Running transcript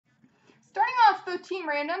go team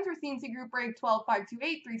randoms for C&C group break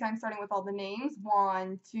 12528, 3 times starting with all the names.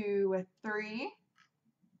 1, 2, 3.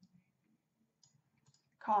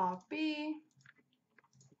 Copy.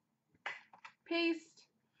 Paste.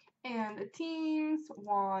 And the teams.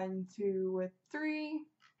 1, 2, 3.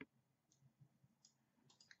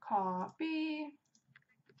 Copy.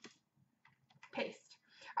 Paste.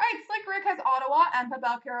 Alright, Slick Rick has Ottawa,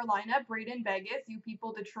 Empabel, Carolina, Braden, Vegas, You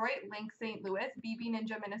People, Detroit, Link, St. Louis, BB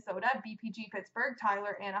Ninja, Minnesota, BPG, Pittsburgh,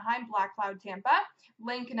 Tyler, Anaheim, Black Cloud, Tampa,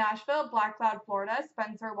 Link, Nashville, Black Cloud, Florida,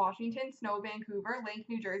 Spencer, Washington, Snow, Vancouver, Link,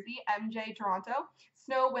 New Jersey, MJ, Toronto,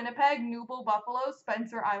 Snow, Winnipeg, Newble, Buffalo,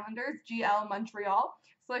 Spencer, Islanders, GL, Montreal,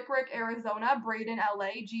 Slick Rick, Arizona, Braden,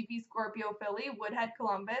 LA, GB, Scorpio, Philly, Woodhead,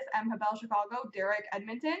 Columbus, Empabel, Chicago, Derek,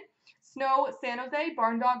 Edmonton, Snow, San Jose,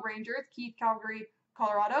 Barn Dog, Rangers, Keith, Calgary,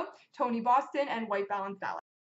 Colorado, Tony, Boston, and White Balance, Dallas.